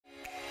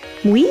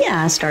We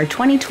asked our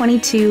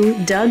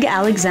 2022 Doug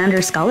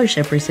Alexander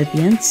Scholarship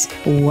recipients,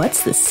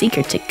 what's the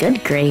secret to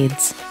good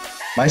grades?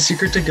 My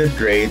secret to good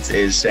grades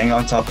is staying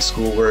on top of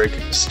schoolwork,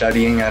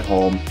 studying at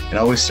home, and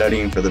always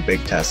studying for the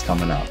big test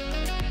coming up.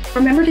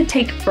 Remember to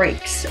take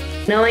breaks.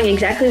 Knowing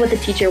exactly what the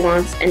teacher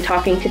wants and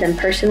talking to them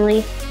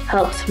personally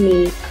helps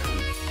me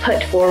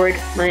put forward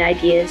my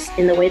ideas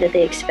in the way that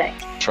they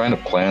expect. Trying to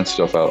plan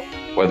stuff out,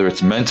 whether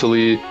it's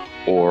mentally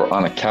or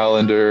on a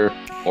calendar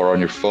or on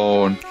your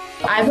phone.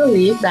 I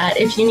believe that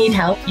if you need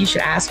help, you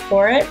should ask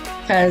for it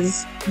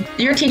because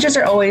your teachers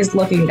are always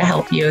looking to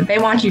help you. They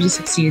want you to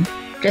succeed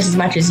just as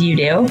much as you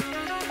do.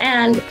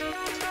 And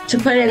to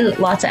put in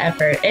lots of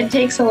effort. It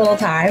takes a little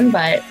time,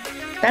 but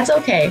that's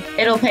okay.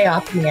 It'll pay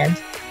off in the end.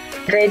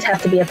 Grades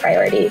have to be a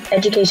priority.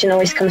 Education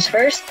always comes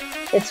first.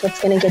 It's what's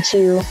going to get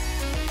you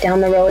down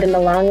the road in the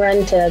long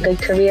run to a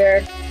good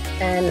career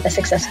and a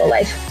successful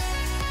life.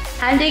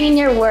 Handing in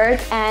your work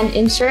and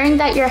ensuring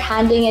that you're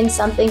handing in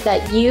something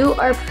that you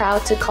are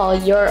proud to call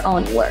your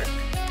own work.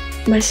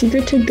 My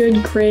secret to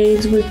good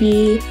grades would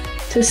be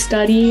to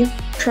study,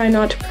 try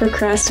not to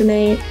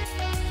procrastinate.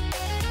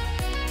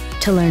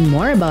 To learn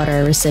more about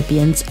our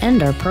recipients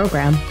and our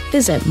program,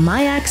 visit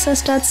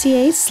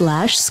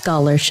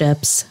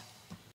myaccess.ca/scholarships.